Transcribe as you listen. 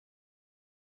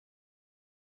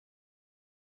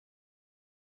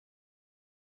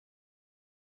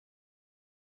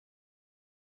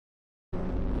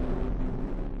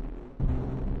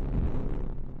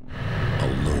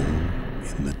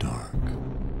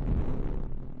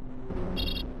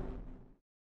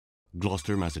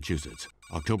Gloucester, Massachusetts,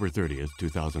 October 30th,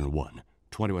 2001,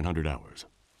 2100 hours.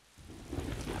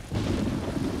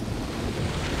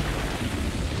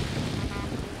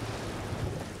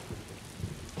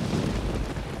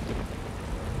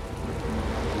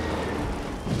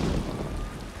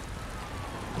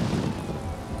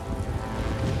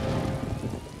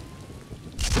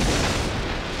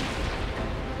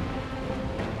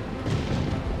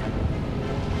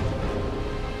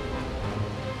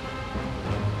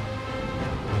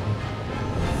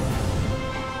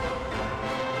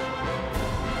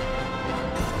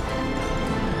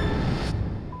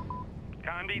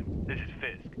 This is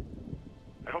Fisk.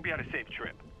 I hope you had a safe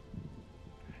trip.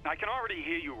 Now, I can already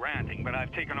hear you ranting, but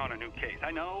I've taken on a new case.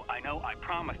 I know, I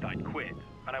promised I'd quit,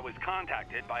 but I was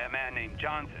contacted by a man named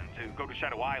Johnson to go to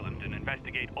Shadow Island and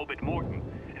investigate Obed Morton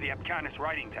and the Apcanis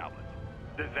writing tablets.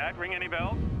 Does that ring any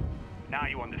bells? Now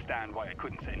you understand why I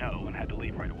couldn't say no and had to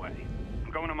leave right away.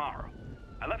 I'm going tomorrow.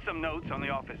 I left some notes on the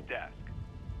office desk.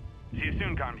 See you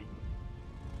soon, Carmi.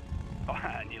 Oh,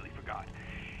 I nearly forgot.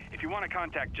 If you want to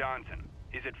contact Johnson,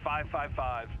 he's at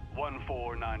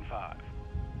 555-1495.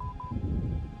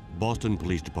 Boston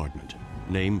Police Department.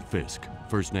 Name Fisk.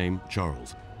 First name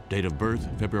Charles. Date of birth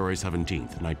February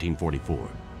 17th, 1944.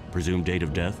 Presumed date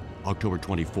of death October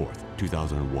 24th,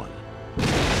 2001.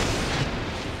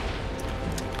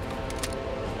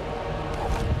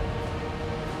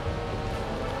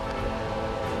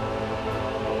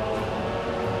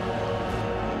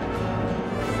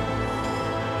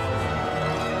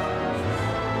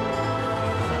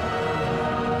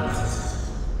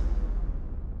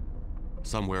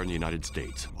 Somewhere in the United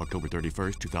States, October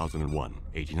 31st, 2001,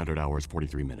 1800 hours,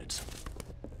 43 minutes.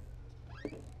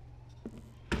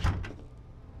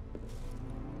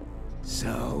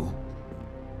 So?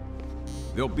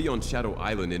 They'll be on Shadow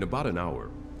Island in about an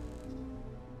hour.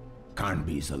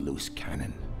 Carnby's a loose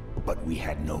cannon, but we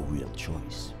had no real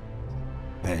choice.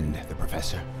 And the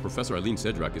professor? Professor Aline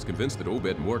Cedrac is convinced that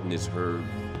Obed Morton is her...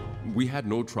 We had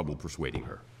no trouble persuading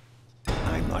her.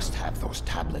 I must have those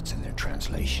tablets and their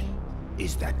translation.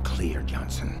 Is that clear,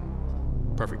 Johnson?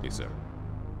 Perfectly, sir.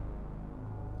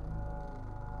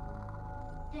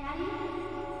 Daddy?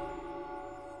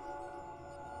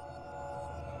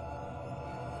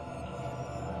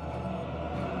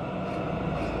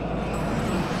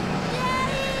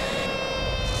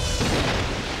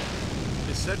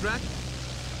 Miss Cedrac?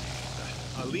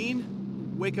 Aline?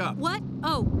 Wake up. What?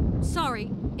 Oh, sorry.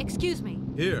 Excuse me.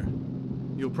 Here.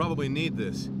 You'll probably need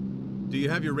this. Do you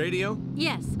have your radio?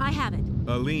 Yes, I have it.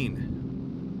 Aline,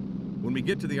 when we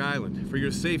get to the island, for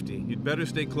your safety, you'd better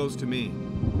stay close to me.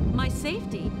 My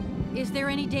safety? Is there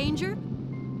any danger?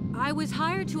 I was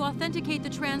hired to authenticate the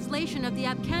translation of the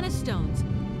Apcanis stones.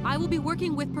 I will be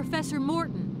working with Professor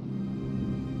Morton.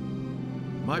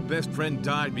 My best friend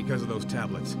died because of those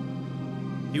tablets.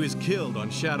 He was killed on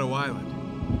Shadow Island.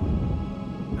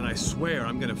 And I swear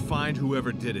I'm gonna find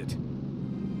whoever did it.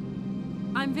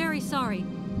 I'm very sorry.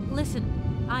 Listen,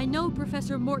 I know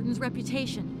Professor Morton's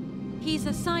reputation. He's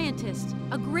a scientist,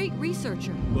 a great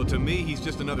researcher. Well, to me, he's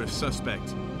just another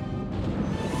suspect.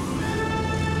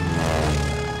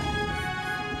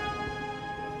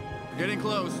 We're getting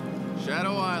close.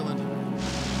 Shadow Island.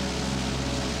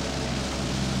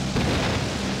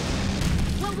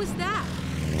 What was that?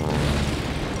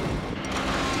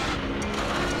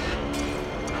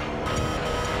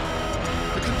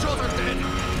 The controls are dead.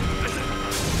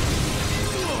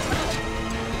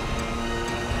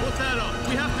 Put that on.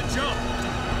 We have to jump.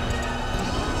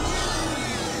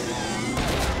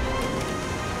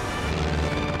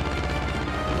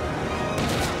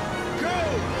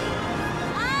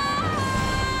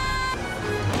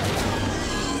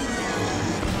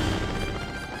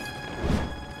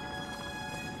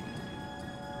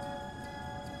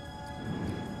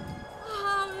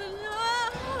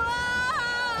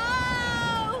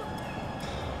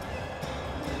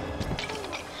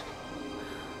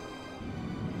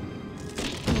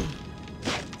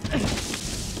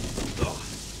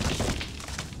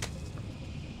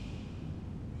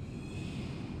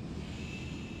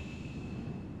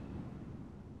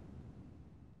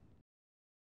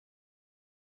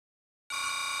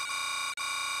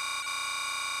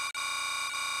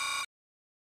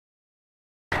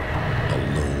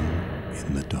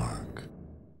 In the dark.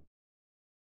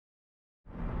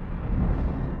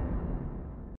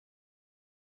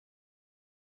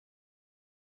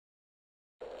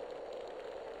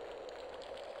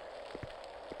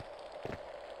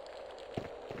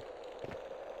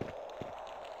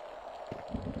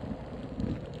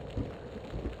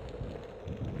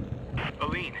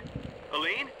 Aline?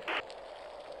 Aline?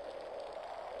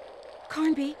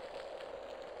 Carnby?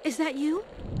 Is that you?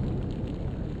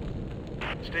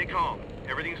 Stay calm.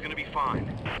 Everything's gonna be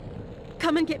fine.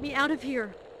 Come and get me out of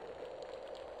here.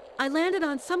 I landed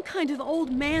on some kind of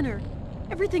old manor.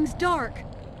 Everything's dark.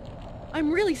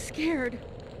 I'm really scared.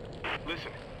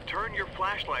 Listen, turn your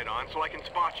flashlight on so I can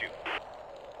spot you.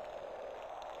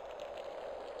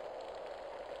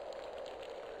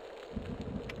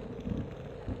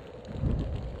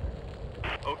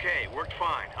 Okay, worked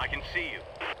fine. I can see you.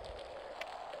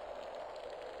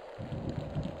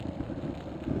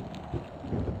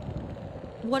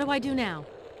 What do I do now?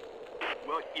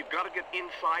 Well, you've got to get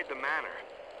inside the manor.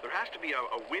 There has to be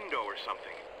a window or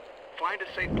something. Find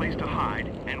a safe place to hide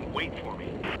and wait for me.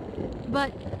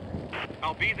 But...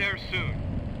 I'll be there soon.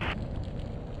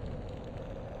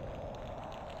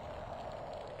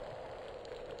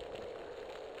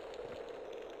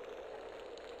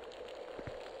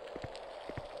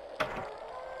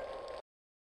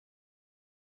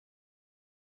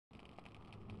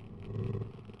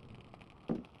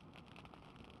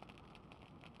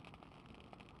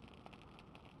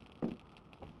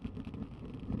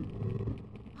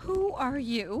 Who are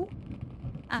you?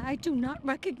 I do not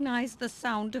recognize the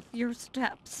sound of your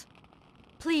steps.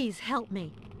 Please help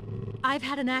me. I've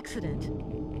had an accident.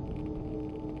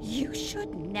 You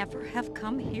should never have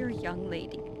come here, young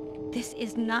lady. This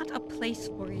is not a place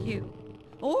for you,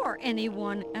 or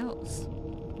anyone else.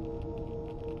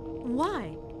 Why?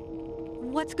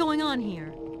 What's going on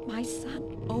here? My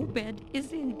son, Obed,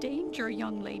 is in danger,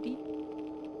 young lady.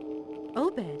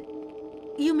 Obed?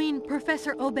 You mean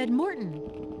Professor Obed Morton?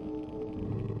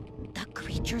 The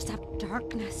creatures of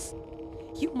darkness.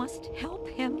 You must help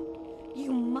him.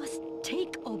 You must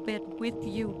take Obed with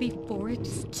you before it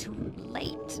is too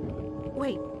late.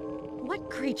 Wait, what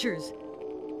creatures?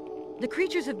 The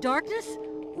creatures of darkness?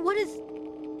 What is...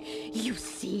 You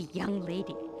see, young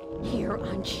lady, here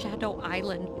on Shadow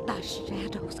Island, the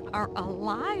shadows are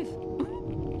alive.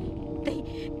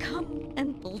 They come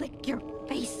and lick your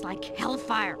face like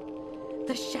hellfire.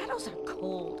 The shadows are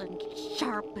cold and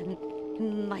sharp and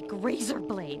like razor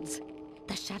blades.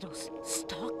 The shadows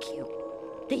stalk you.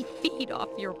 They feed off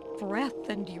your breath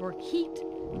and your heat,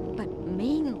 but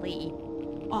mainly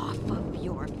off of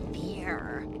your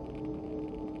fear.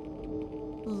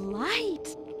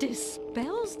 Light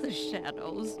dispels the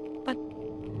shadows, but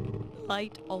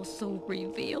light also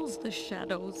reveals the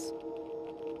shadows.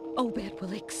 Obed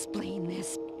will explain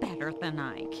this better than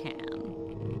I can.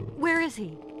 Where is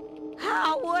he?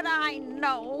 How would I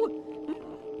know?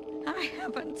 I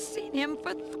haven't seen him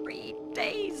for 3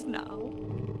 days now.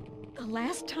 The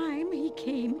last time he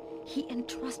came, he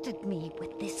entrusted me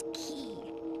with this key.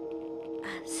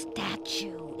 A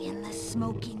statue in the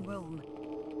smoking room.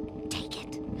 Take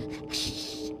it.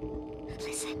 Shh.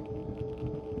 Listen.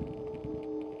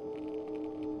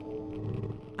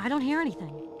 I don't hear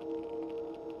anything.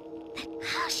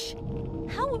 Hush!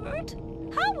 Howard?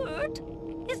 Howard?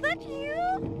 Is that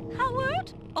you?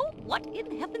 Howard? Oh, what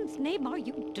in heaven's name are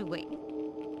you doing?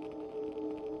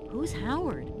 Who's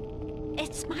Howard?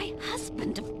 It's my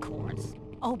husband, of course.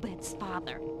 Obed's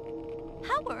father.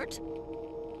 Howard?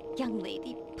 Young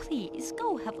lady, please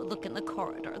go have a look in the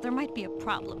corridor. There might be a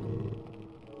problem.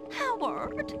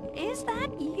 Howard, is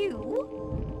that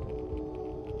you?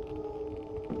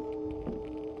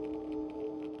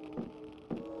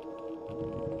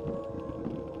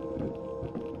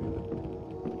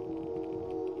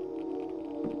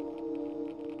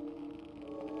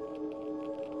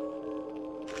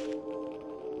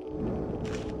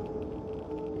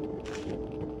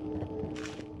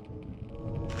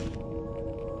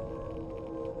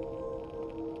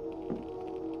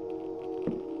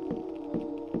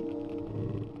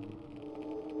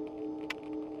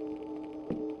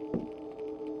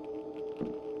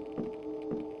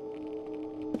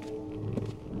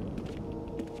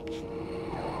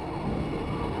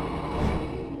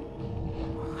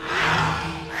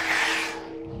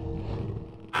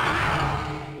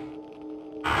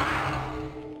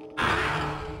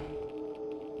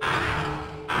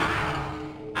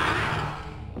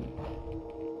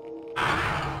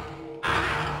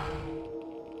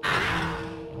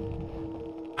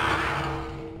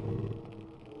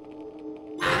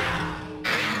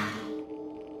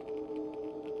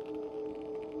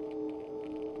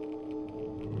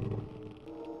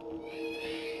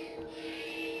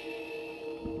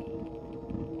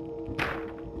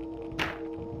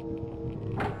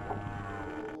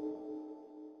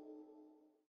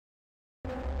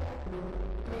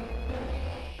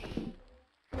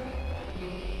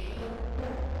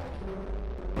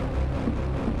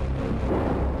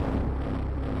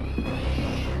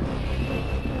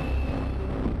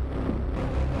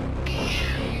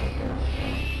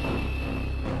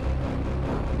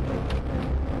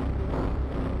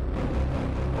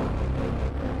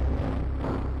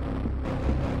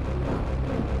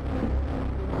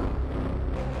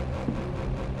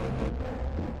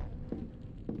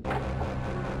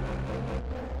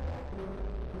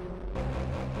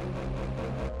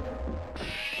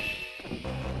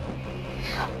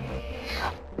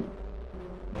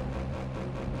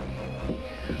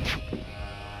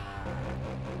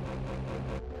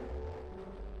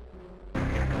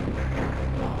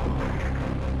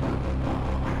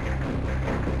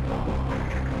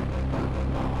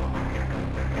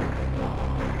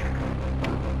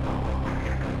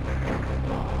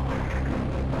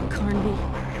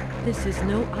 This is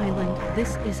no island.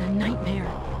 This is a nightmare.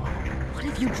 What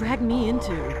have you dragged me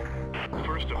into?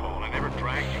 First of all, I never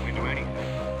dragged you into anything.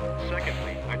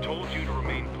 Secondly, I told you to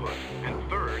remain put. And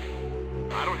third,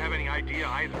 I don't have any idea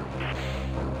either.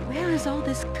 Where is all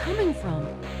this coming from?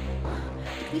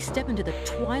 Did we step into the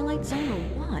Twilight Zone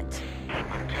or what?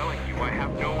 I'm telling you, I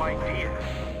have no idea.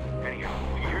 Anyhow,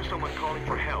 if you hear someone calling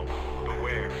for help,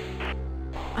 beware.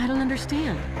 I don't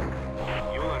understand.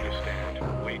 You'll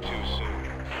understand way too soon.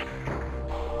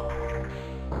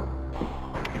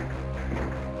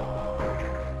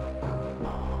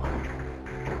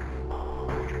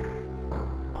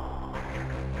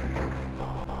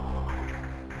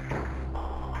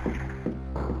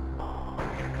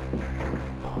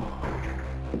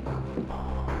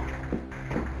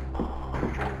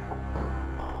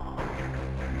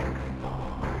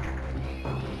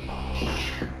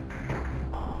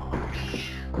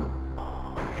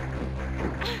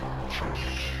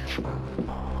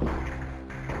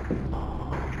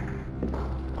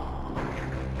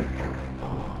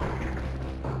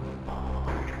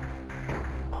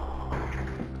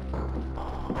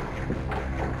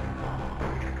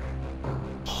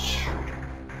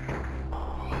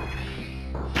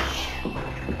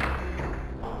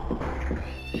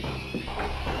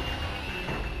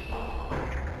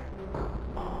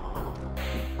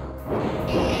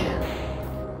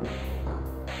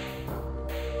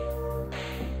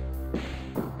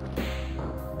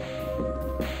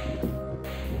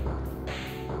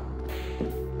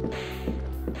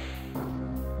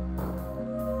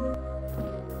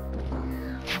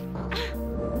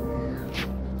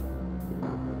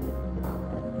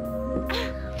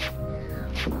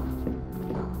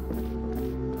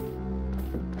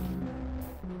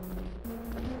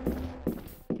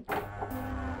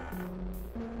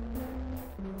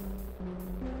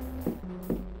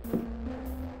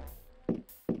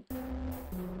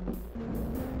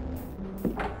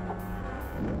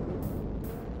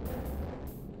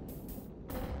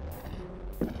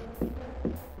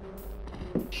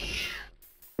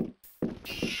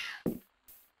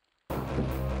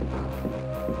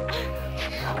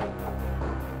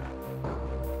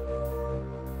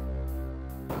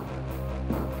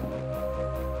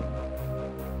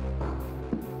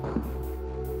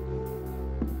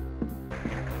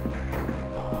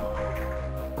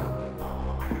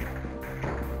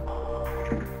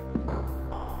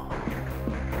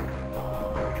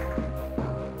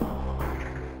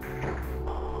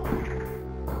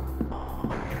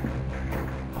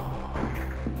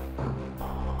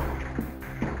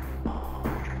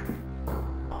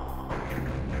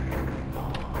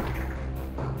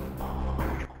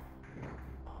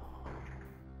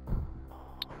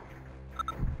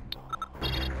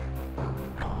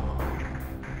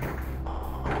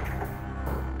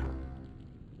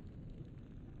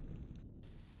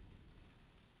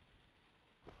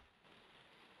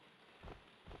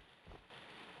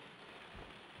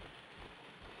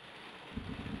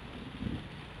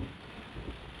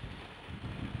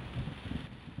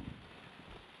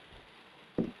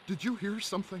 Did you hear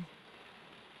something?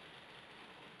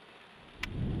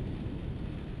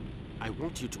 I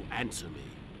want you to answer me.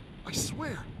 I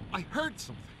swear, I heard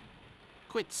something.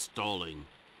 Quit stalling.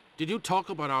 Did you talk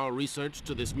about our research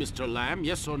to this Mr. Lamb,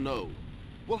 yes or no?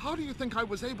 Well, how do you think I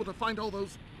was able to find all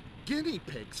those guinea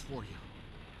pigs for you?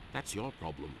 That's your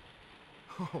problem.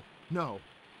 Oh, no.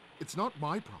 It's not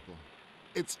my problem.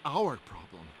 It's our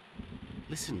problem.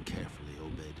 Listen carefully,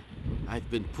 Obed.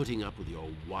 I've been putting up with your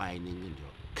whining and your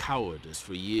cowardice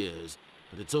for years,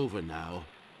 but it's over now.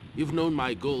 You've known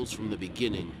my goals from the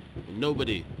beginning, and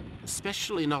nobody,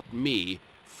 especially not me,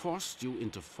 forced you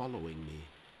into following me.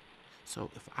 So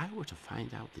if I were to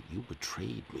find out that you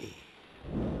betrayed me,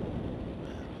 well,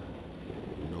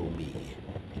 you know me,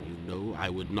 and you know I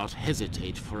would not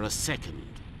hesitate for a second.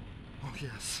 Oh,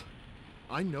 yes.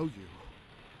 I know you.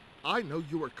 I know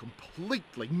you are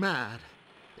completely mad.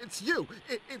 It's you.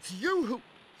 It's you who...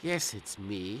 Yes, it's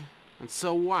me. And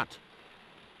so what?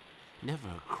 Never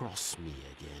cross me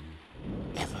again.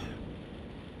 Ever.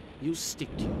 You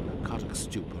stick to your narcotic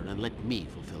stupor and let me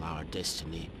fulfill our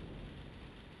destiny.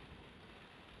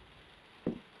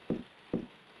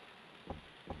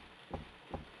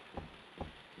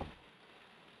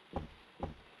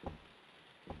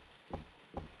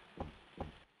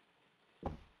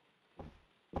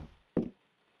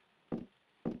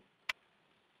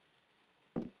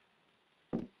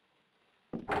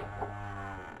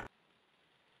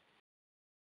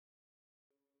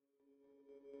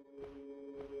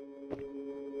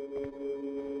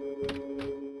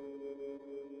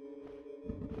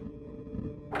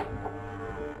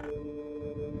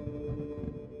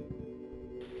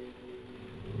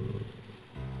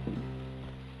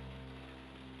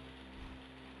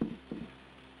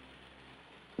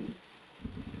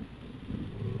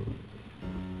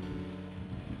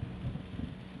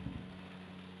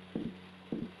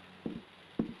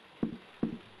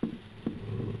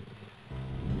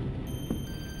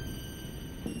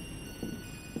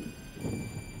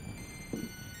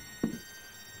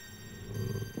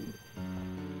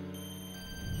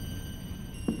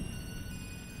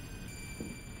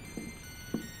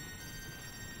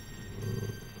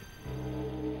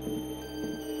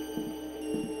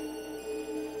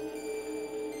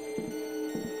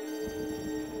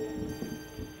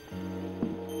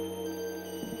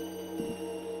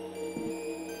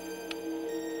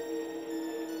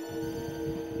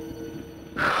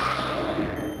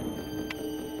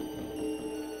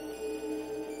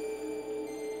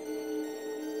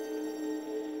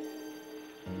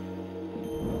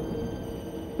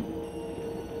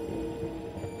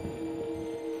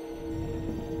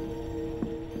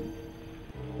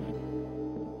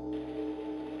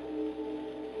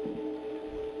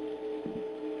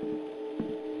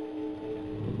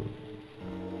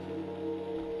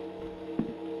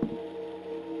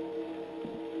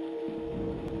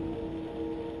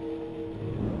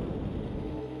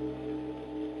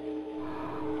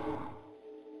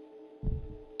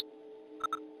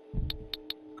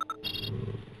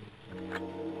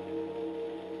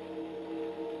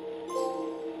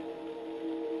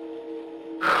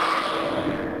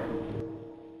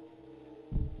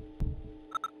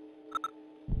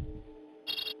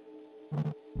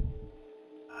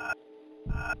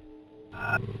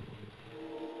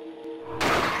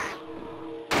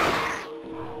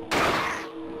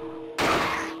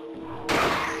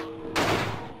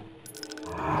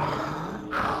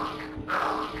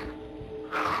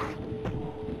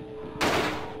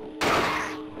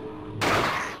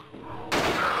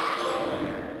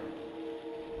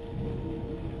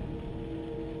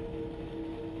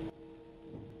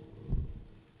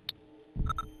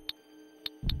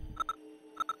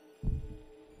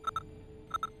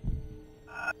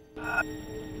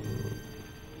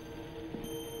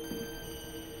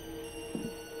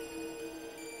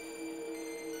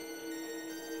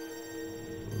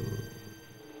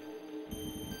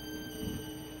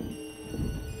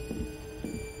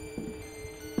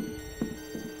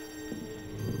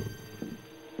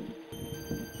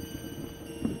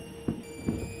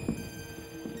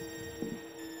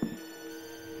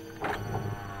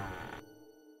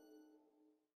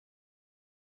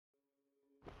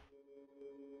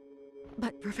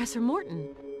 But Professor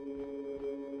Morton...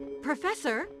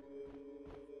 Professor?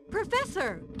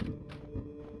 Professor!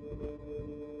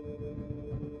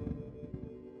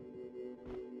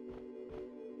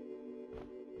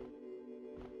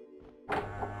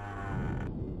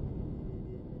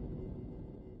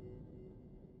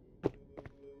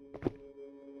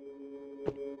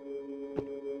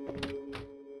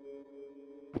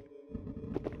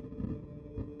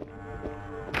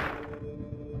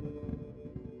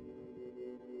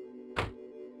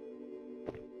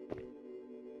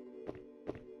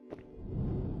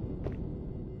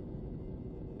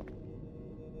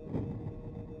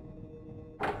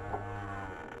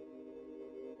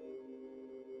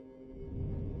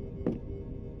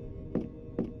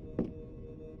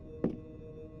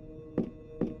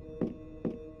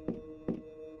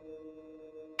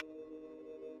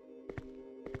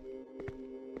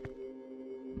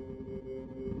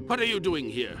 What are you doing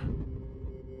here?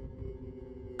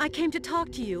 I came to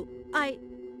talk to you.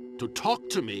 To talk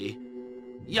to me?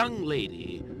 Young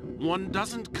lady, one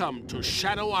doesn't come to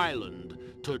Shadow Island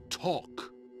to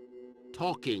talk.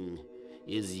 Talking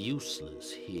is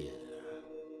useless here.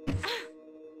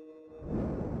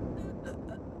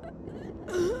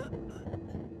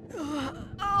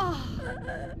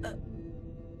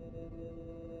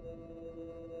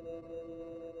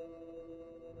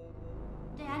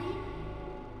 Daddy?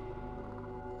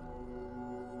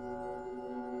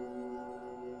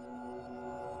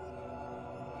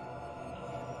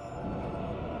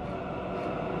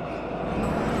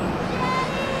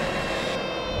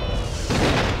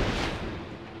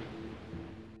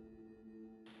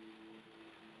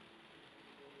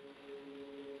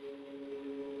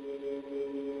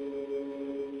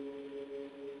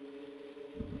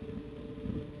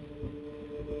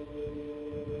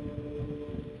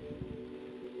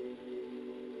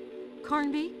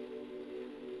 Carnby?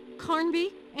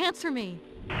 Carnby? Answer me!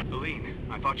 Aline,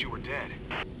 I thought you were dead.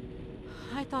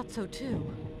 I thought so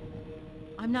too.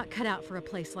 I'm not cut out for a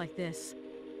place like this.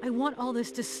 I want all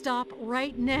this to stop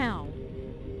right now.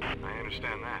 I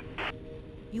understand that.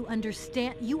 You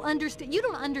understand? You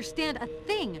don't understand a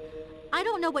thing. I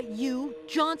don't know what you,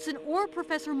 Johnson, or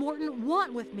Professor Morton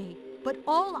want with me, but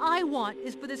all I want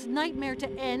is for this nightmare to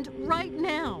end right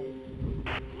now.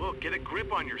 Look, get a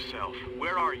grip on yourself.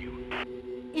 Where are you?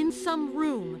 In some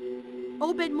room.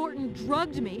 Obed Morton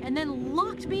drugged me and then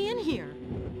locked me in here.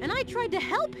 And I tried to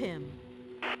help him.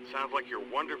 Sounds like your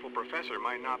wonderful professor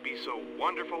might not be so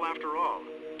wonderful after all.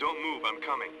 Don't move, I'm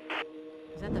coming.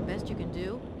 Is that the best you can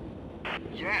do?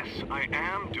 Yes, I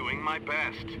am doing my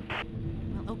best.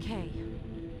 Well, okay.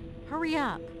 Hurry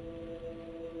up.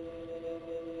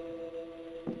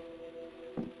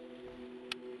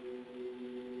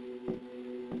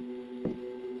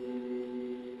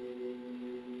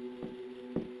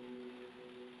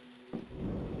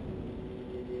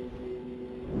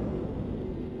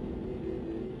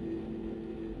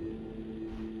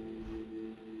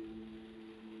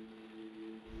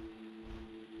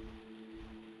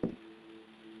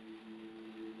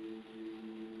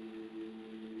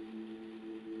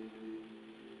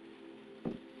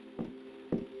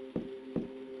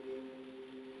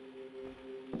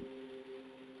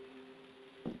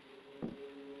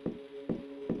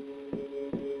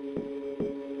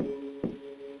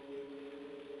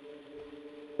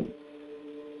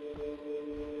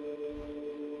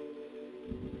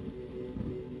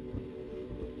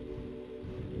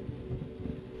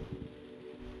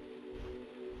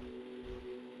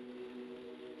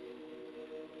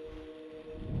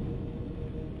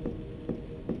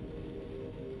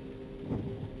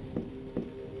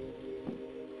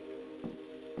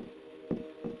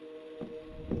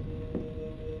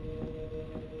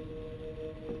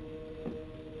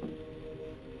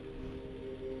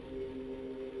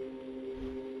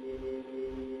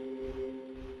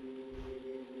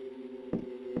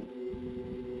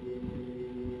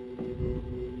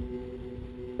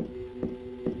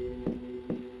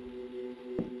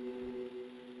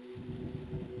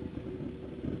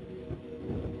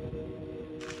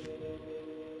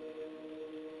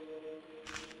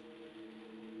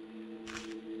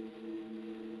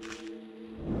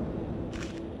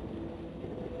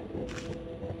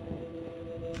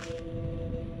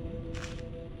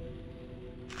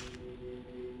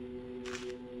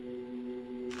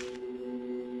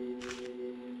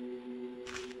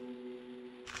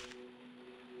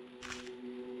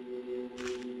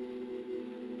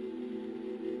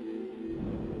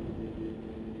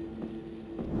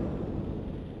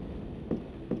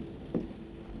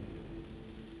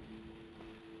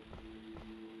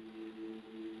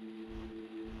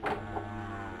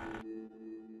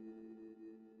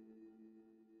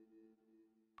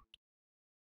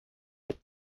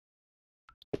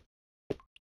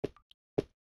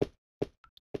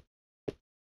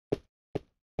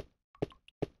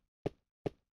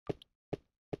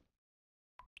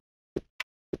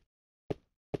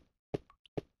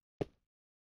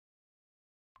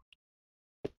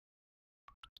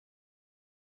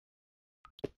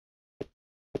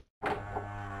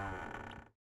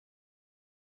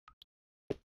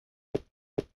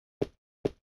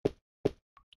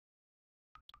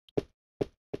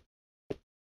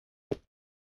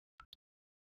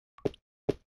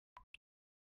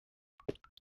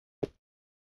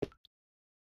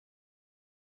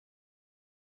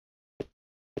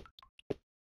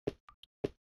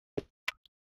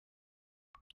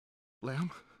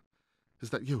 Lamb? Is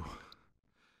that you?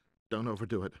 Don't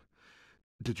overdo it.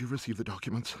 Did you receive the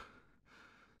documents?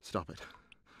 Stop it.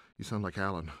 You sound like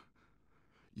Alan.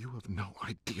 You have no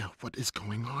idea what is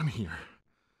going on here.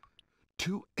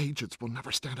 2 agents will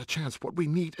never stand a chance. What we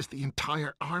need is the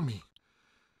entire army.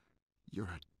 You're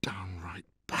a downright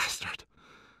bastard.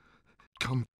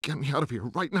 Come get me out of here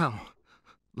right now.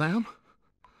 Lamb?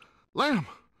 Lamb!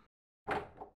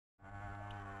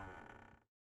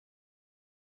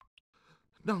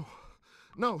 No.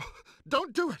 No.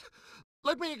 Don't do it.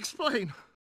 Let me explain.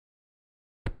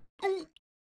 Ooh.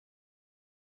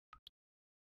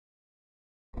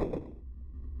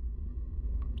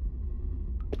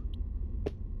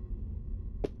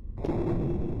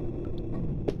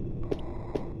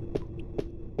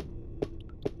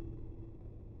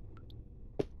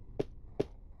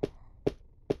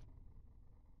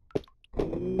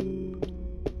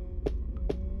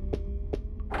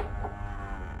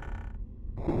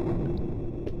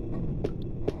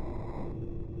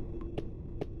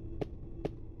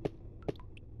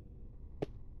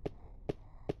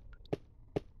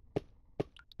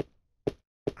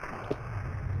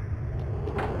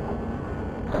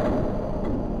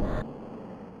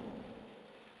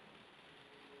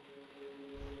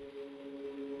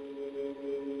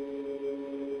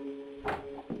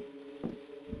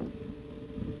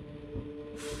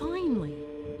 Finally.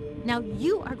 Now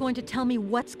you are going to tell me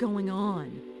what's going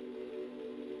on.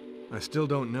 I still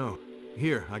don't know.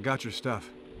 Here, I got your stuff.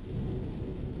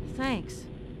 Thanks.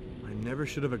 I never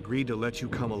should have agreed to let you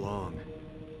come along.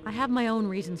 I have my own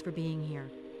reasons for being here.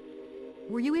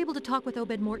 Were you able to talk with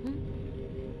Obed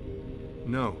Morton?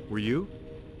 No, were you?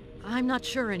 I'm not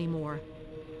sure anymore.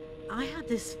 I have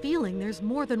this feeling there's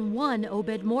more than one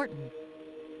Obed Morton.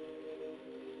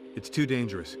 It's too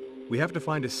dangerous. We have to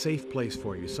find a safe place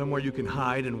for you, somewhere you can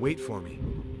hide and wait for me.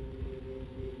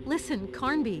 Listen,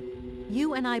 Carnby,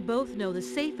 you and I both know the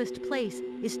safest place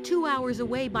is 2 hours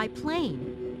away by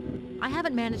plane. I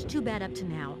haven't managed too bad up to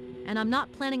now, and I'm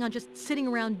not planning on just sitting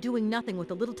around doing nothing with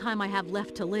the little time I have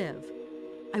left to live.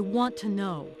 I want to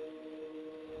know.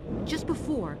 Just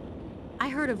before, I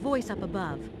heard a voice up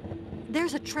above.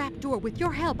 There's a trap door. With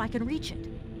your help, I can reach it.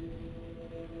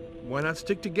 Why not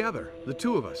stick together, the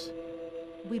two of us?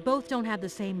 We both don't have the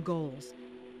same goals.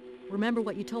 Remember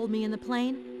what you told me in the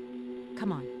plane?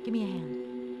 Come on, give me a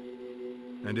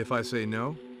hand. And if I say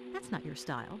no? That's not your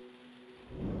style.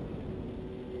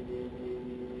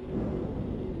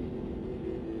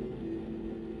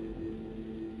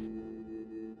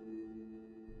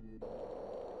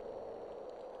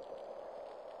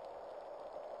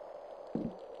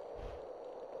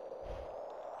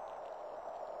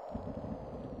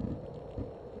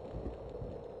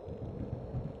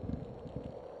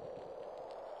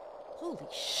 Holy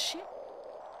shit.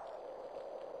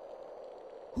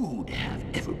 Who'd have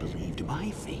ever believed my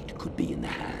fate could be in the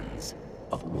hands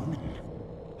of a woman?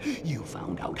 You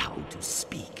found out how to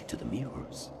speak to the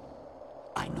mirrors.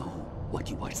 I know what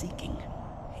you are seeking,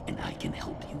 and I can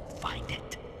help you find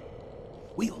it.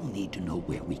 We all need to know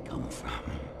where we come from.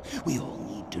 We all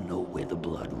need to know where the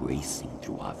blood racing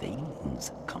through our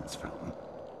veins comes from.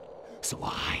 So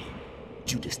I,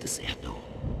 Judas DeSerto,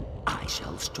 I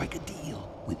shall strike a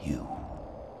deal with you.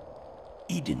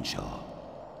 Edenshaw,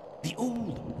 the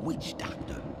old witch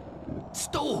doctor,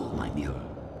 stole my mirror.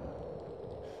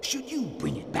 Should you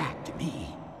bring it back to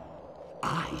me,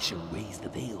 I shall raise the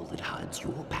veil that hides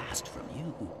your past from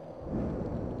you.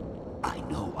 I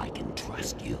know I can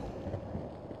trust you.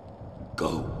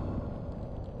 Go.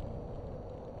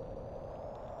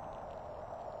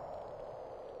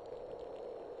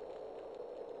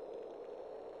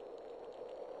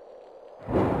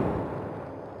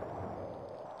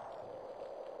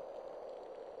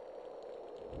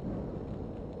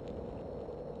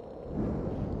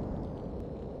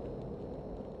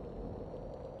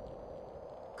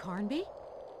 Carnby?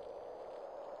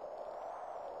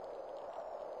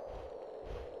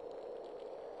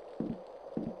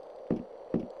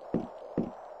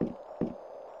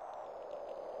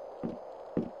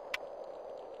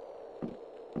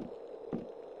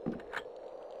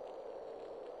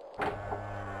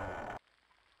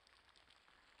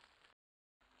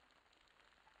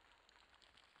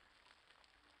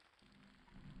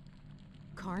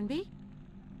 Carnby?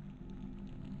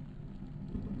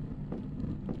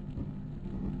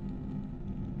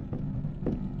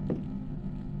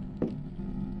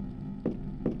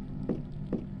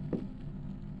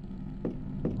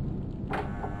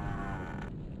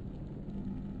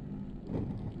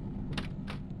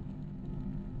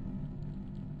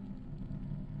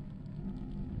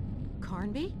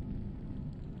 Carnby?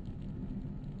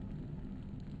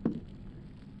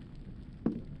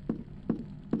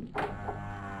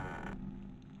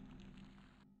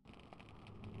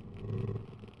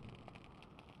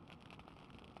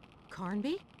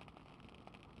 Carnby?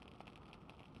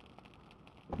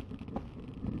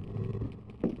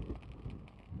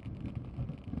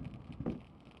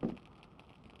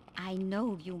 I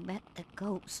know you met the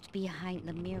ghost behind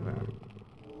the mirror.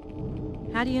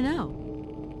 How do you know?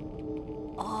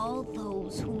 All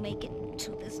those who make it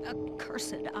to this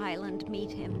accursed island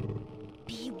meet him.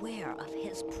 Beware of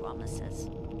his promises.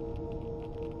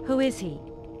 Who is he?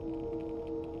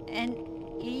 An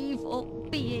evil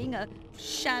being, a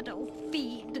shadow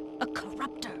fiend, a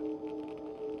corruptor.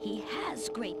 He has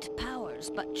great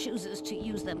powers, but chooses to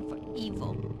use them for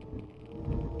evil.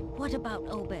 What about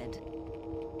Obed?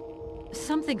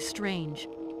 Something strange.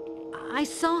 I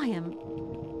saw him,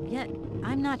 yet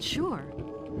I'm not sure.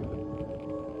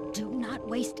 Do not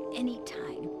waste any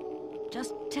time.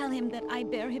 Just tell him that I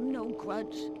bear him no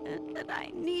grudge, and that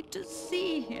I need to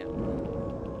see him.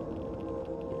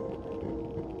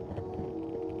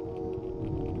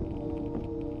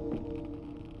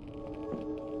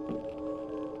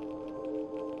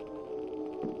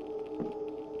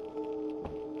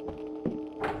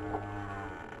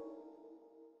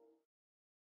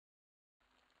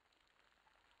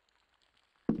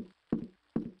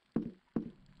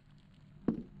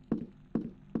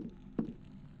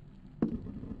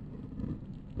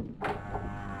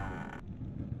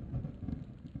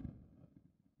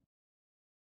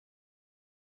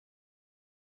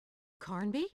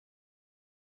 Carnby?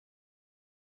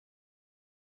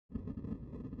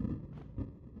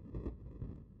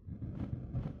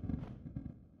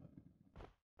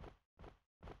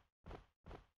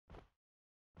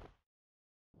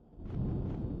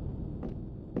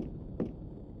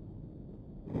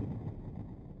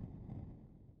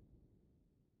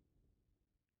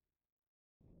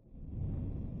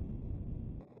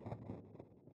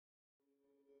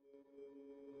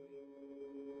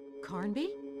 Carnby?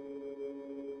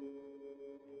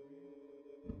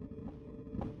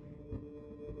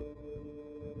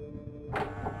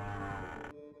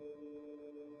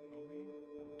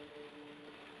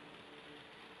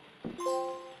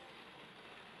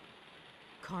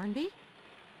 Carnby?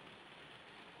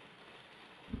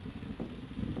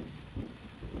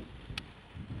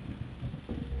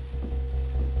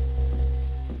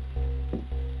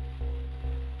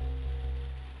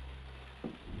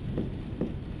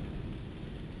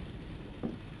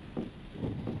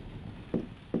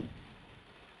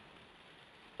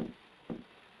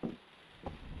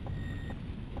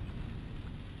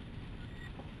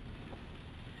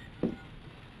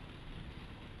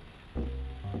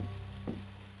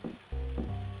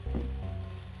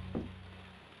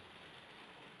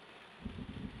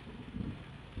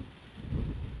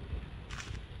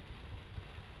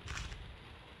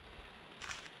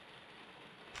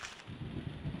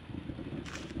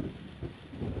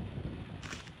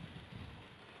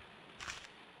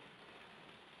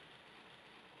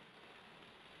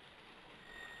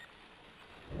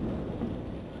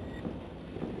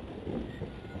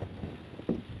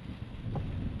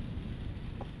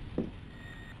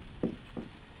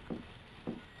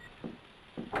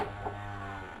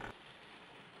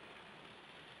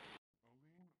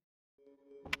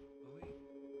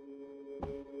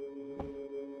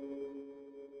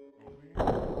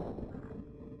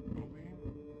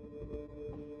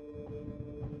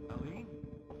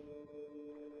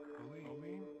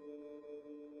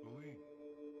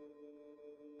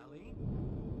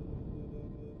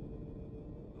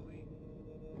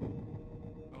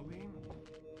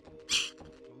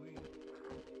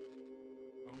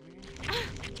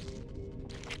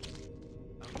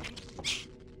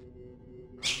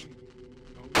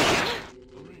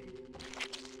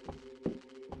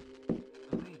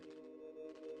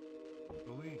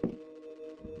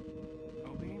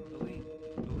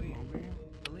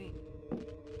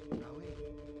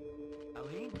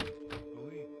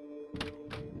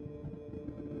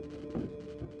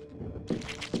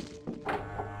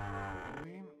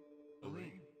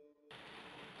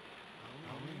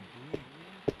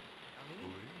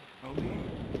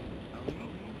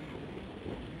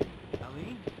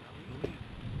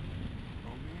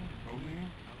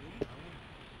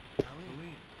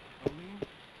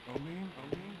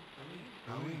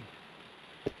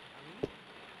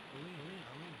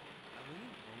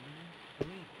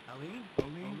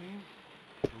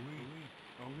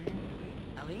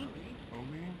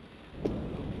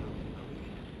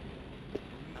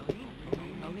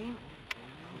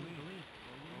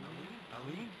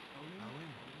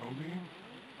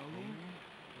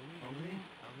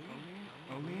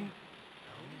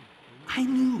 I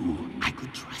knew I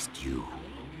could trust you.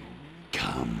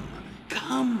 Come,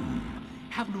 come,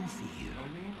 have no fear.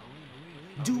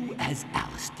 Do as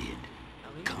Alice did.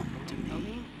 Come to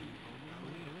me.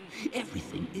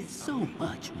 Everything is so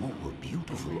much more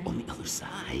beautiful on the other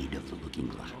side of the looking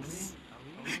glass.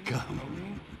 Come,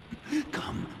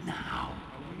 come now.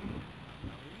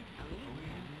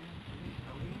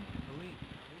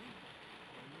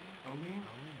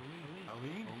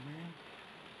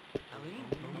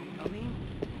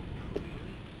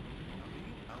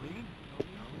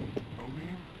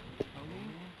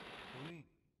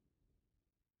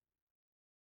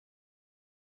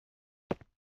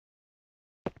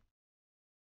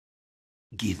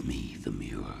 Give me the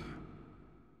mirror.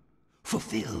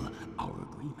 Fulfill our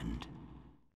agreement.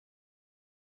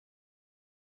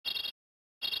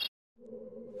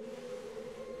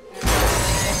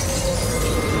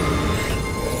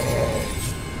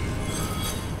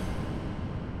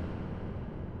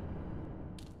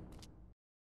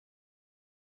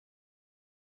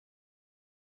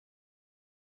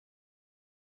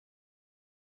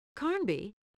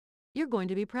 Carnby, you're going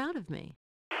to be proud of me.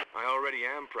 I already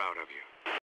am proud of you.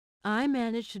 I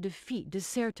managed to defeat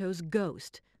Deserto's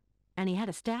ghost, and he had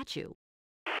a statue.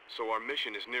 So our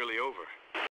mission is nearly over.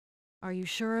 Are you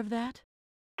sure of that?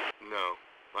 No,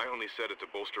 I only said it to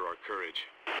bolster our courage.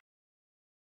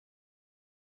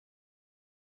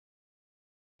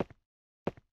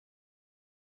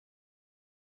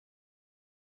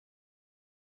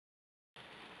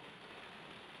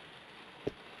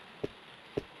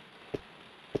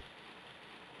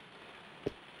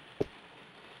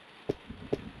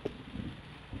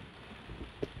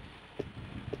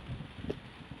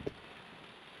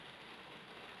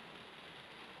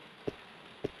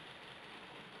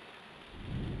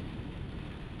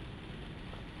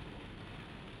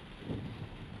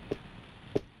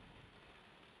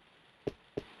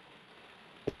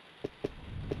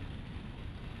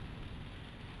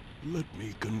 Let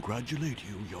me congratulate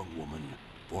you, young woman,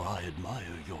 for I admire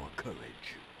your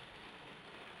courage.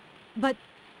 But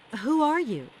who are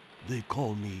you? They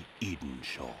call me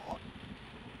Edenshaw.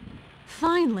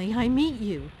 Finally, I meet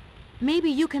you. Maybe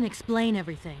you can explain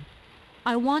everything.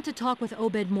 I want to talk with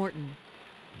Obed Morton.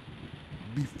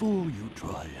 Before you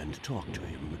try and talk to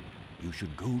him, you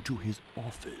should go to his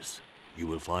office. You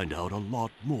will find out a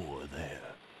lot more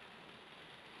there.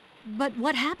 But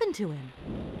what happened to him?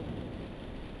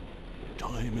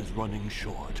 Time is running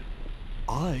short.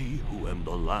 I, who am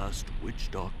the last witch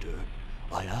doctor,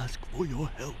 I ask for your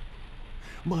help.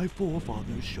 My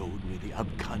forefathers showed me the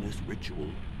Abcanis ritual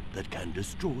that can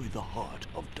destroy the heart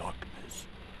of darkness.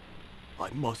 I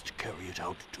must carry it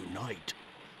out tonight,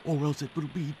 or else it will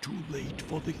be too late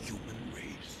for the human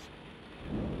race.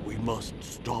 We must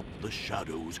stop the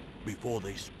shadows before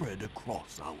they spread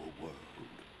across our world.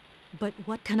 But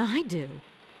what can I do?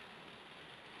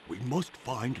 We must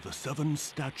find the 7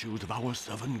 statues of our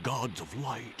 7 gods of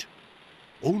light.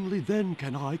 Only then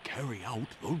can I carry out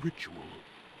the ritual.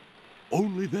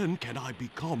 Only then can I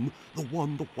become the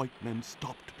one the white men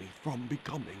stopped me from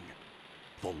becoming.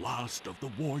 The last of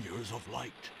the warriors of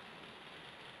light.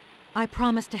 I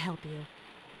promise to help you.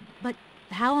 But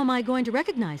how am I going to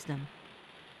recognize them?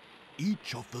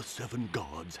 Each of the 7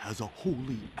 gods has a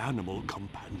holy animal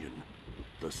companion.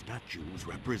 The statues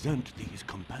represent these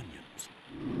companions.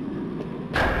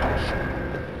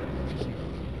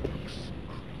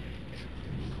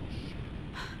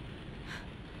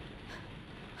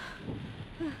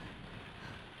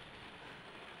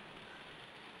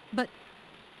 But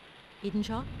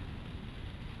Edenshaw?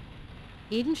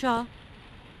 Edenshaw?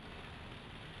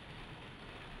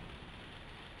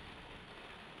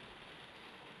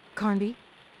 Carnby,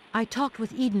 I talked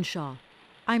with Edenshaw.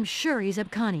 I'm sure he's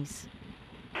Abcanis.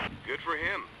 Good for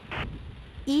him.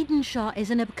 Edenshaw is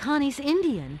an Abcanis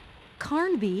Indian.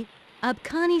 Carnby,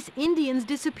 Abcanis Indians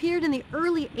disappeared in the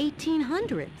early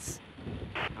 1800s.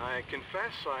 I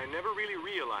confess I never really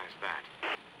realized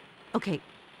that. Okay,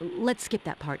 let's skip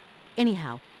that part.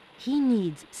 Anyhow, he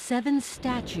needs 7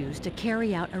 statues to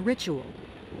carry out a ritual.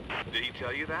 Did he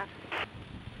tell you that?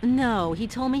 No, he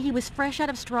told me he was fresh out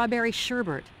of strawberry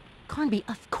sherbet. Carnby,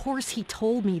 of course he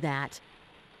told me that.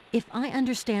 If I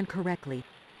understand correctly,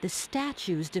 the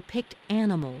statues depict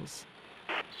animals.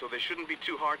 So they shouldn't be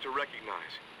too hard to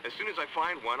recognize. As soon as I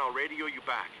find one, I'll radio you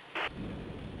back.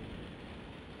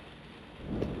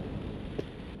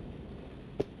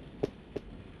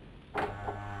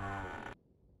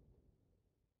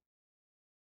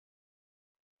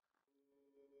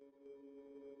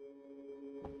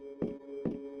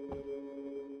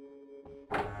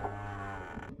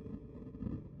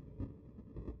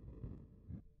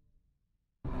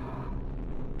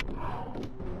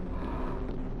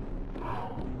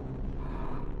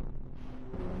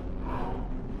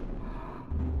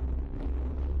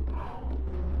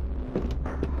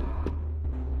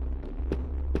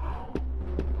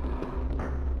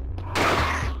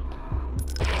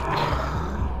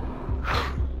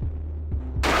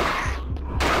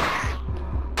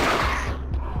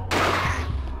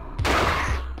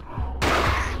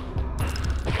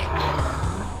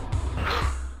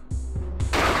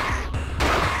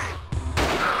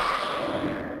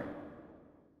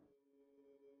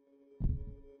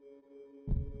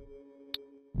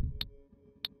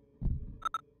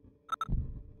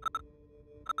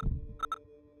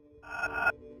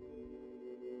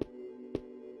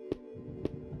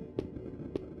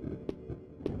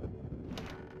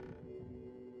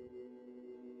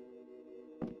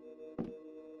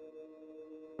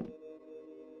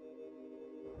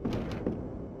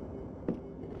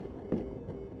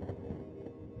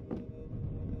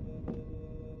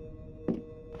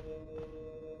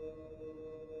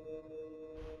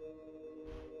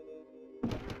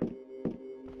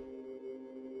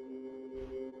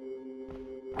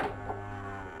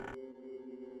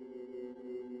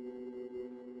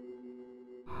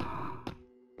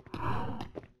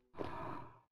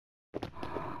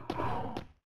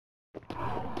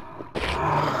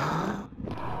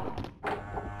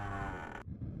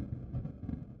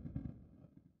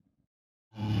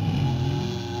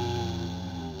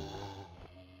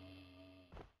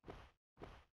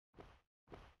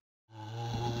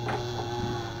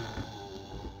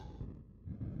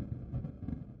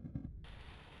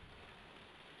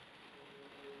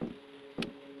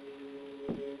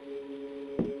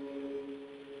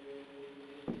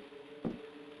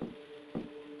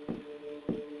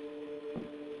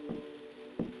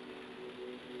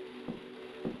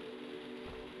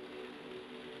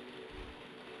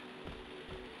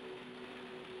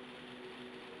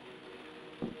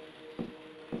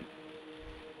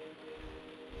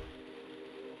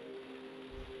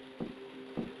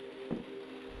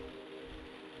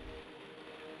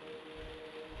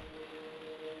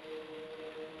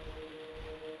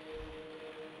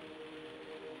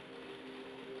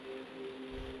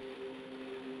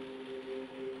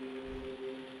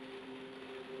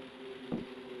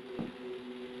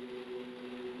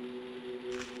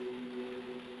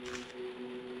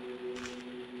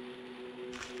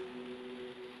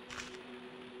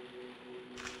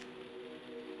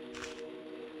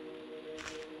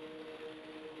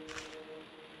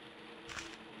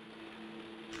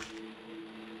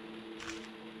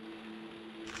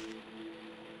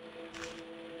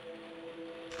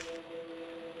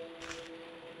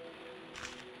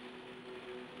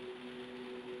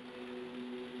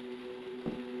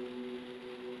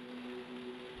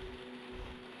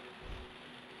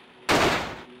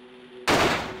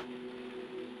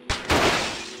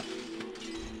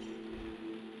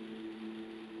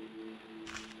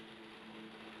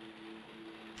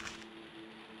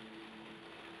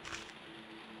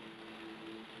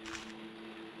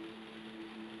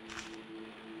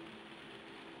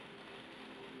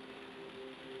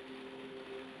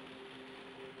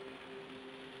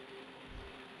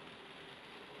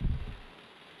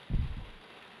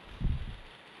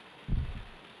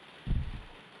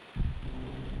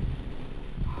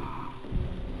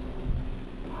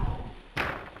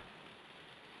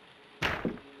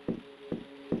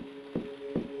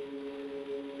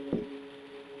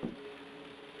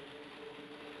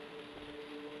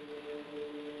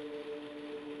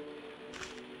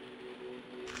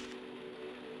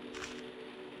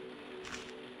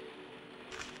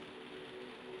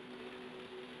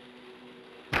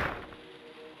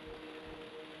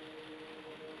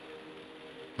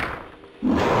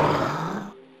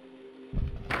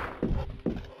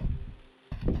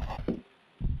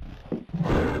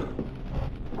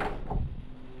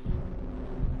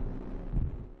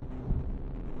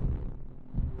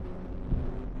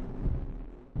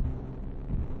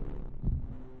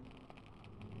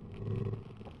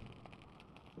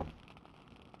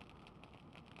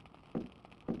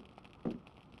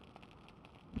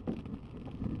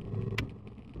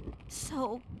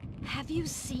 So, have you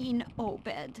seen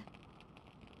Obed?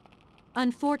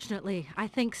 Unfortunately, I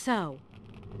think so.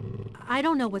 I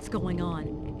don't know what's going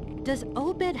on. Does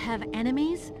Obed have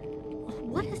enemies?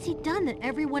 What has he done that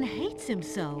everyone hates him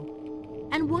so?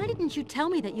 And why didn't you tell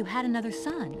me that you had another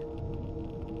son?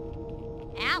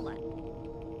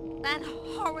 Alan. That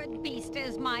horrid beast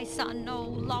is my son no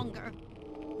longer.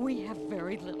 We have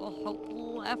very little hope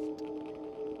left.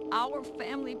 Our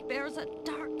family bears a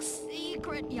dark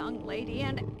secret, young lady,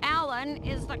 and Alan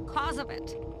is the cause of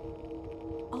it.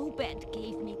 Obed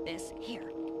gave me this here.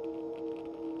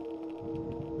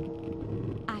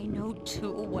 I know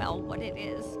too well what it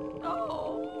is.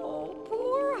 Oh,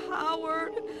 poor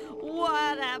Howard.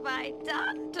 have I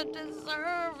done to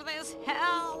deserve this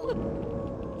hell?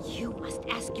 You must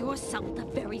ask yourself the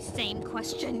very same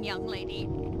question, young lady.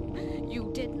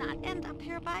 You did not end up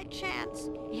here by chance.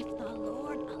 If the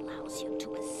Lord allows you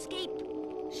to escape,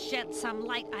 shed some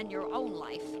light on your own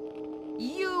life.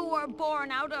 You were born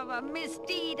out of a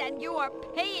misdeed, and you are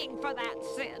paying for that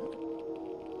sin.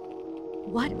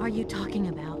 What are you talking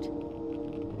about?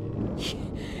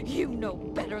 You know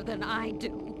better than I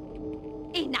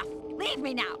do. Enough! Leave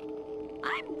me now!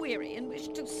 I'm weary and wish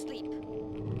to sleep.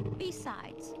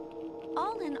 Besides,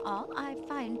 all in all, I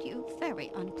find you very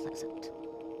unpleasant.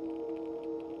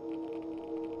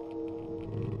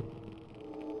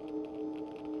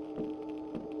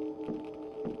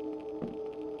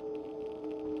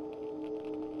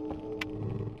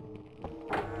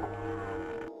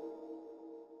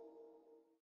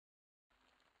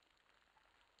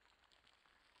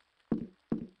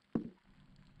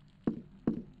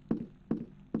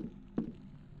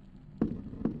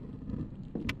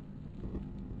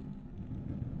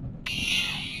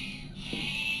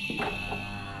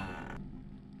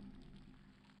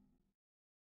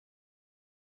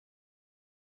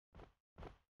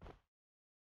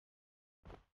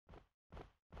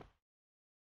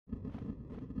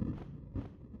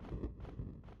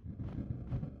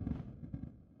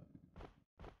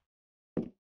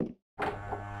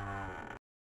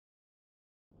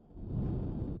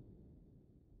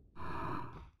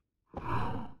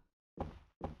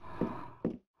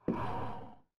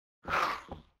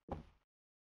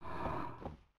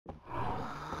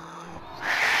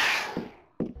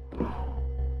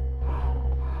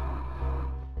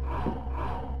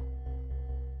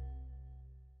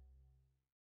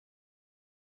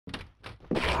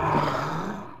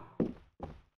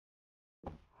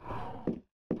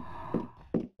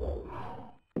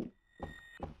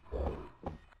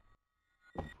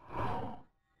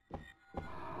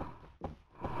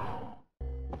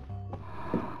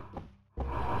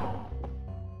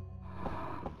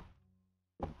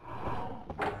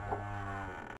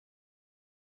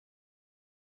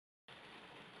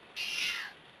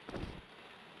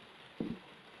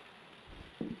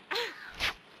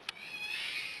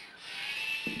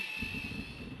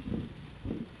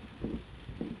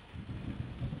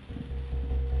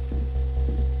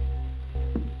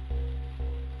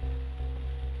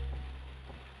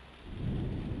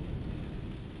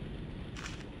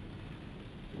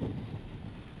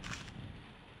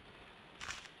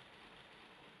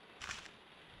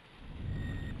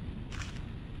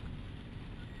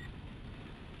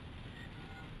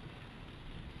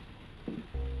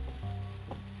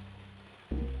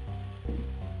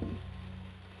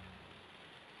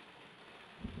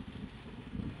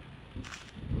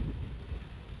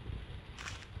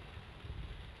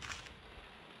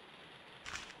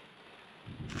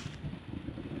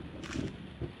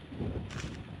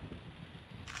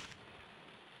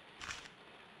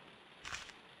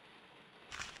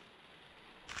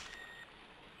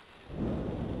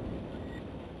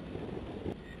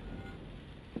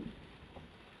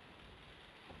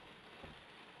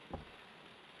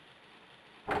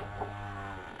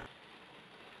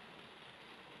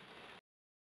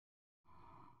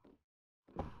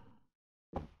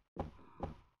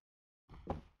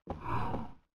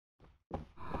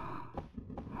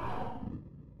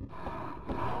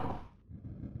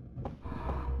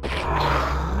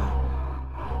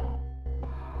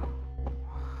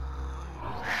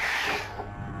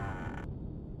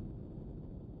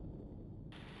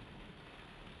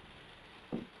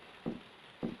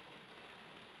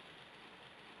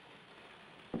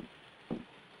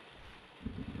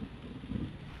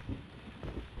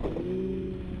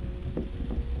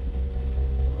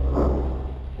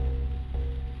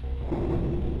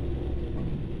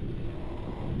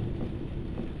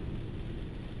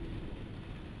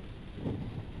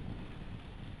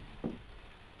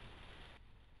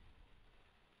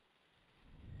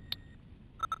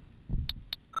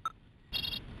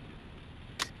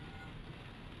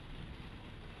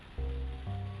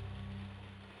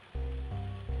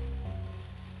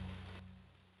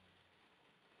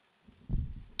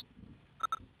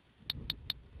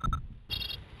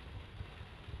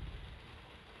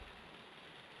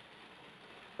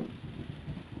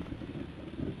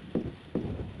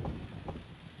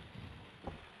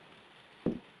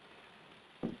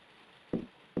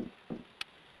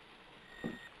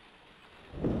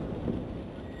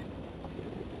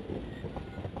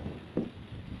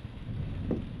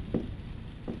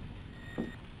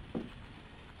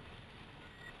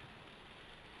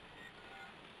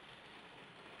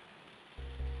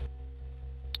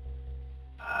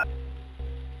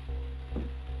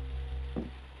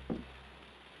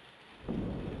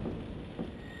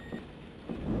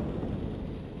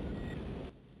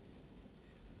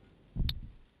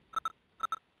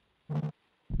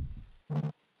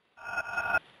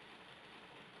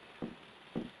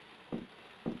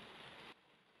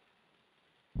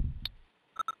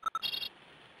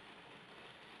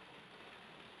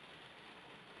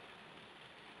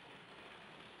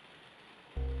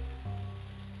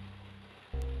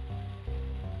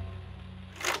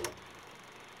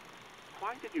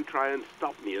 Why did you try and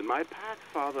stop me in my path,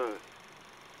 Father?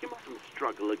 You mustn't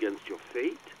struggle against your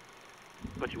fate.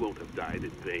 But you won't have died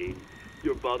in vain.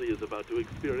 Your body is about to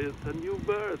experience a new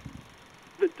birth.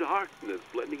 The darkness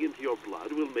blending into your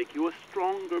blood will make you a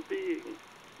stronger being.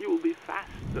 You will be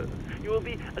faster. You will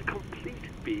be a complete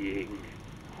being.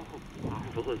 Oh,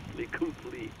 marvelously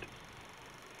complete.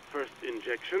 First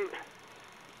injection.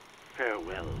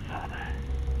 Farewell, Father.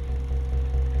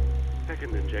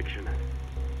 Second injection.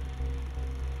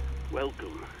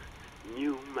 Welcome,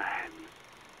 new man.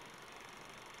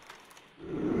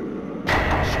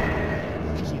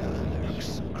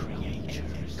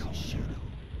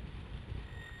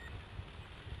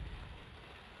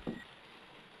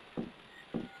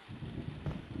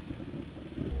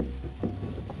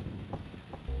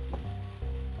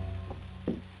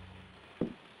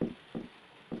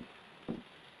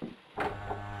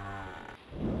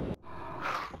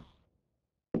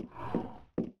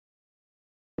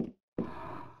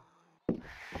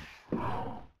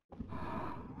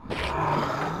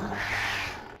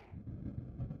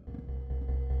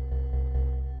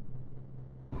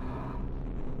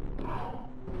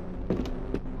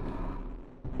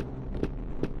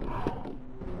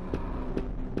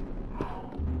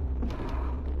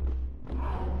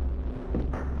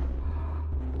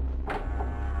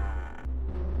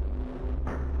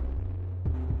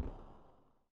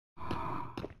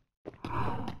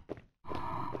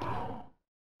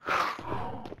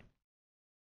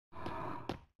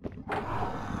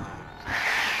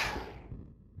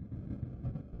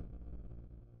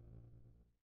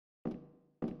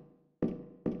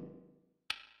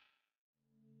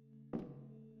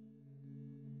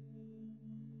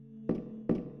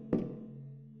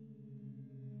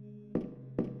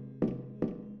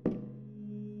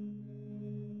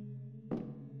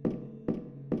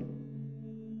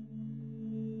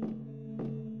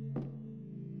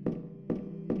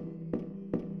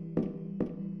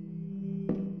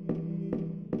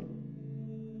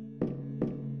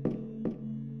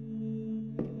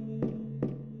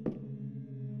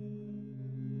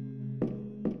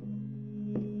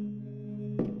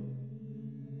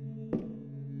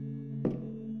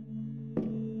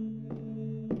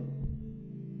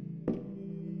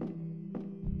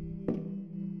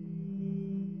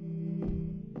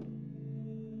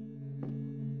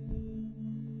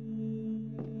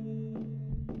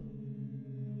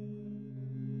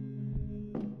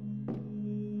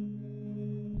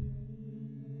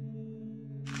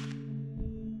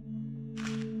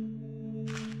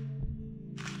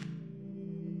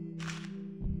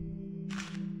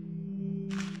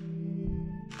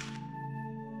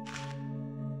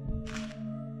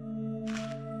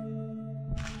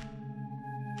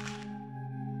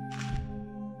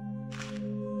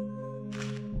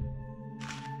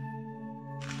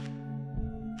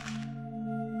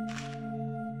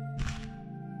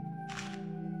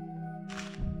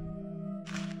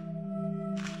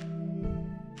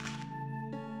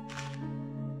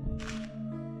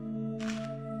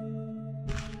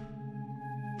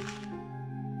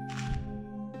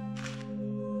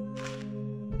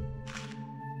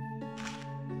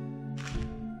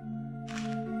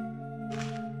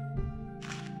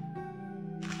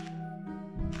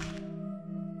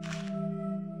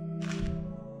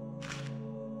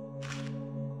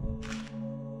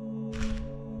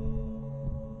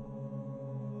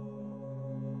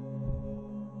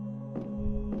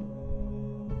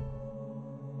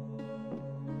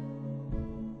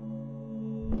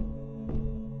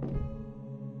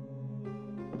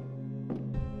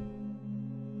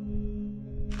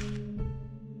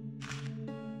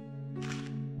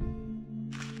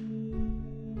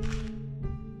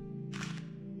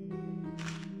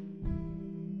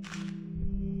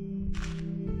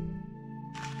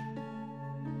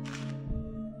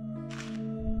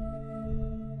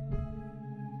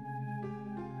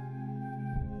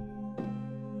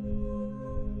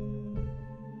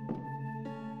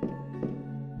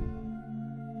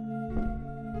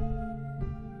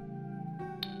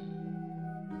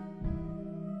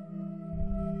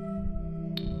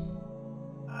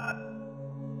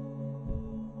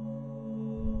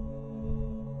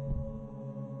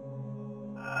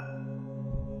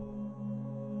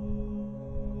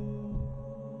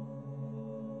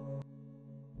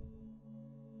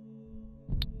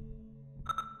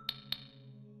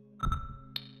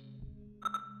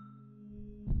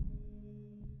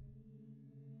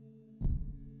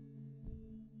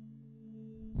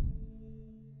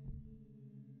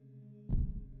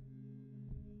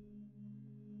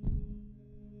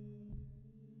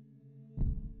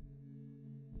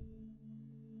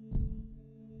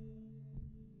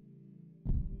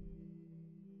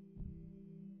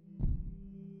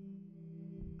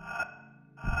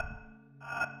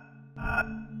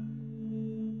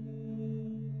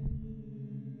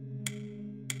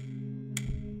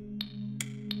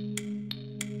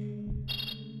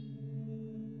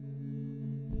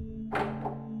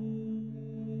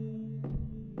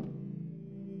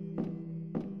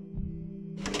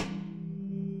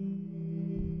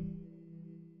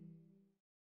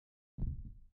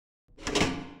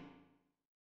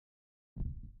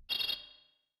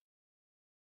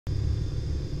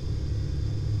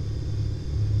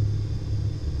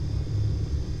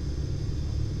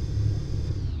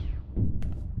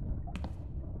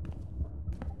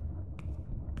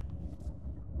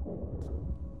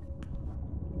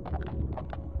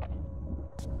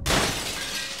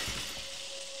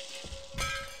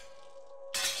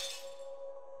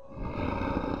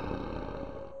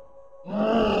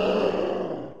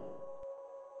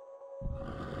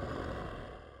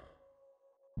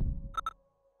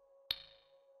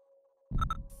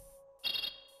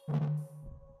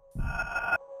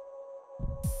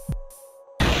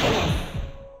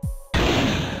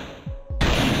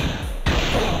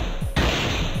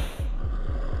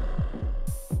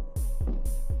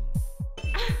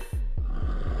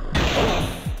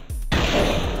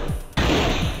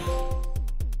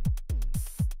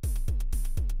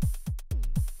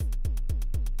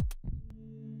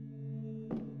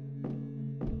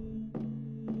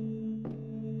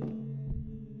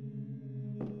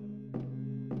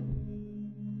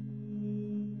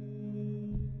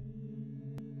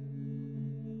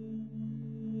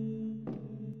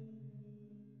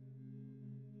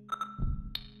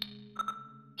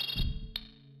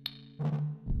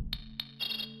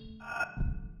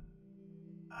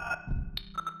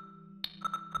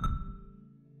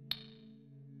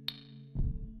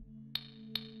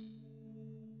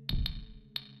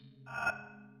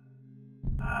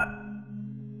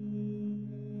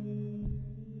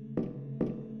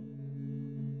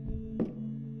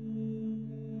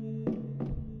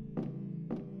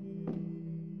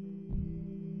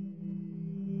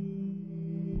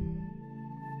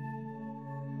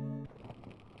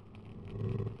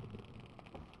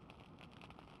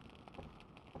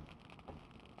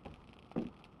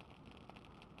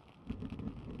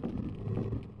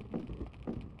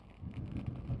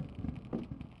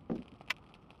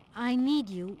 I need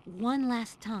you one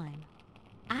last time.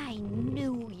 I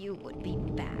knew you would be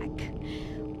back.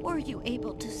 Were you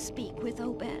able to speak with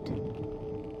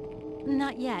Obed?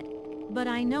 Not yet, but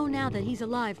I know now that he's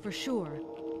alive for sure.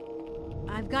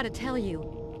 I've got to tell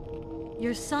you,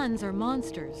 your sons are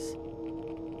monsters.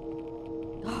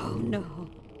 Oh no.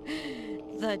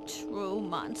 The true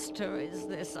monster is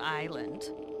this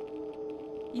island.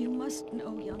 You must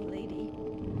know, young lady,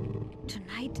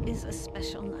 tonight is a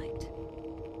special night.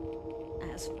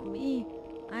 As for me,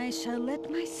 I shall let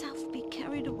myself be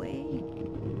carried away.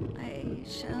 I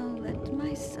shall let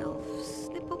myself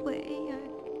slip away.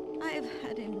 I've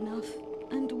had enough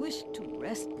and wish to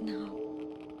rest now.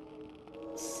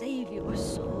 Save your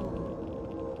soul.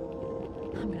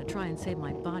 I'm gonna try and save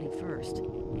my body first,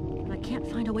 but I can't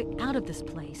find a way out of this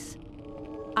place.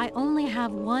 I only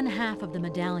have one half of the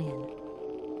medallion.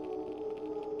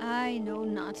 I know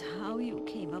not how you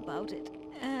came about it,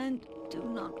 and do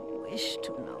not wish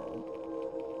to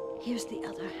know. Here's the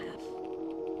other half.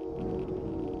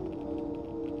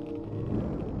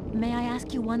 May I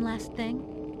ask you one last thing?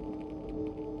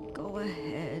 Go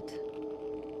ahead.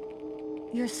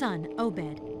 Your son,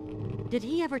 Obed, did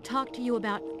he ever talk to you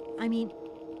about...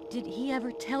 did he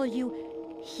ever tell you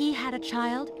he had a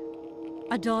child?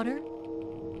 A daughter?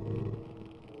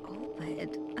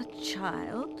 Obed, a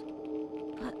child?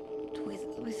 But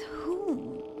with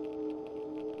whom?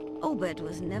 Obed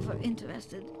was never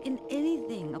interested in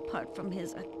anything apart from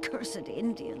his accursed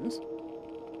Indians.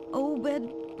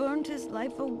 Obed burned his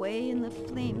life away in the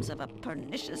flames of a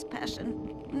pernicious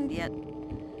passion, and yet,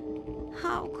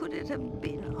 how could it have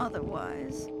been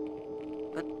otherwise?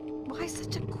 But why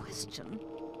such a question?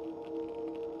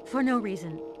 For no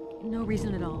reason. No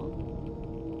reason at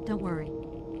all. Don't worry.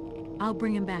 I'll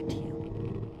bring him back to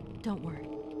you. Don't worry.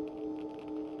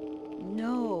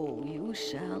 No, you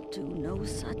shall do no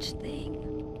such thing.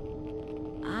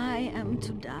 I am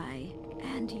to die,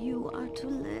 and you are to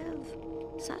live.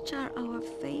 Such are our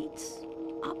fates,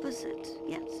 opposite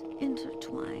yet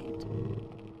intertwined.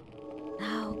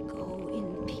 Now go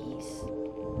in peace.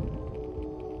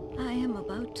 I am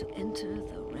about to enter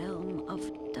the realm of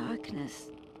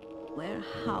darkness, where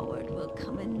Howard will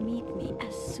come and meet me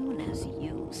as soon as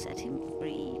you set him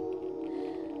free.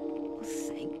 Oh,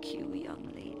 thank you, young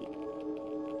lady.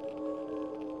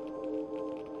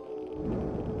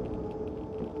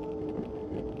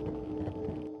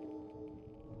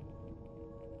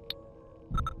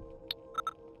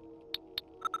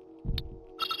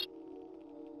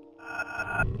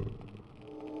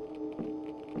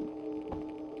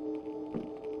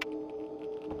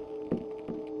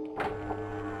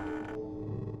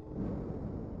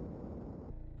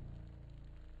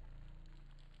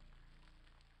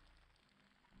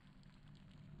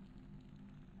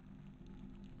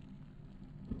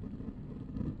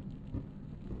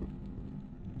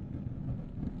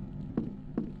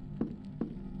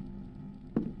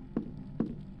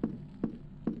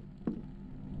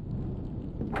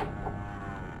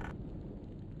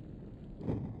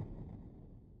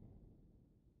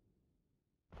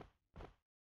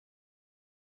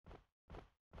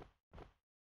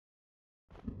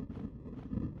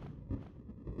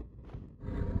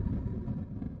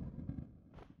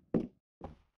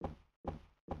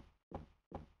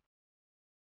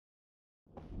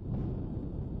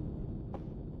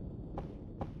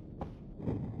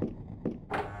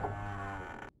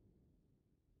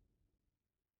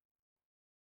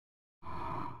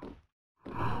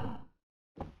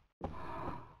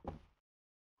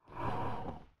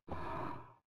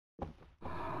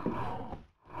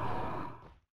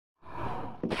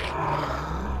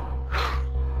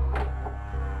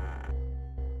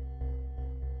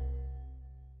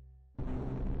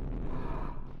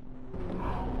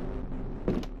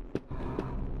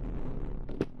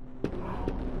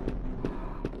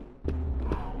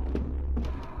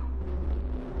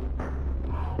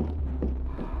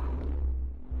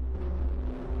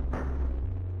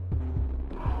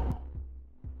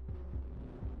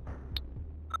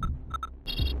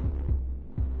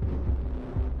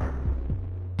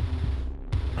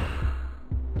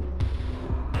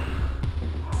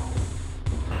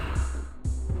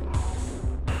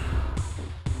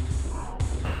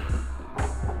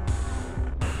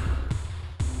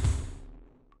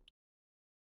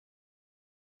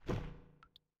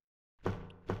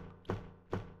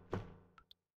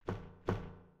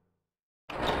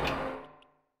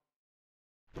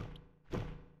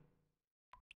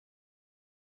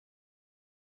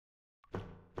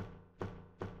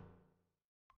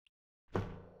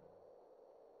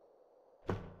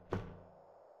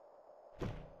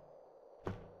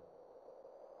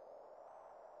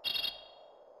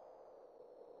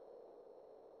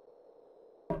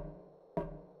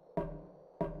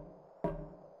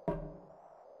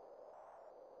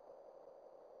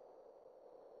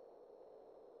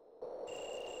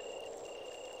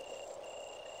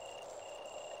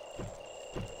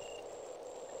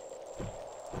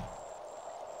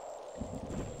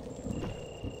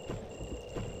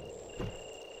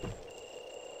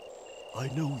 I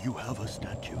know you have a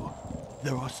statue.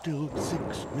 There are still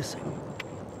 6 missing.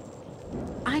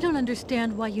 I don't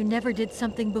understand why you never did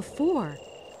something before.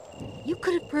 You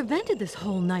could have prevented this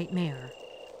whole nightmare.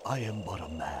 I am but a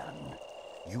man.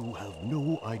 You have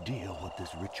no idea what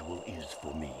this ritual is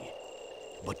for me.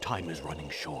 But time is running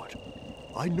short.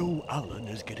 I know Alan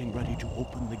is getting ready to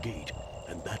open the gate,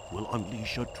 and that will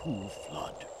unleash a true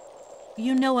flood.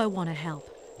 You know I want to help.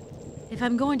 If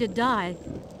I'm going to die,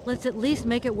 let's at least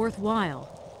make it worthwhile.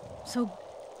 So,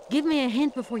 give me a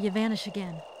hint before you vanish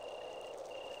again.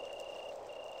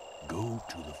 Go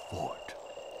to the fort.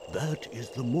 That is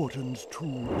the Mortons'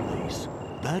 true place.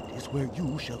 That is where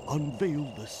you shall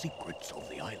unveil the secrets of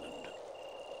the island.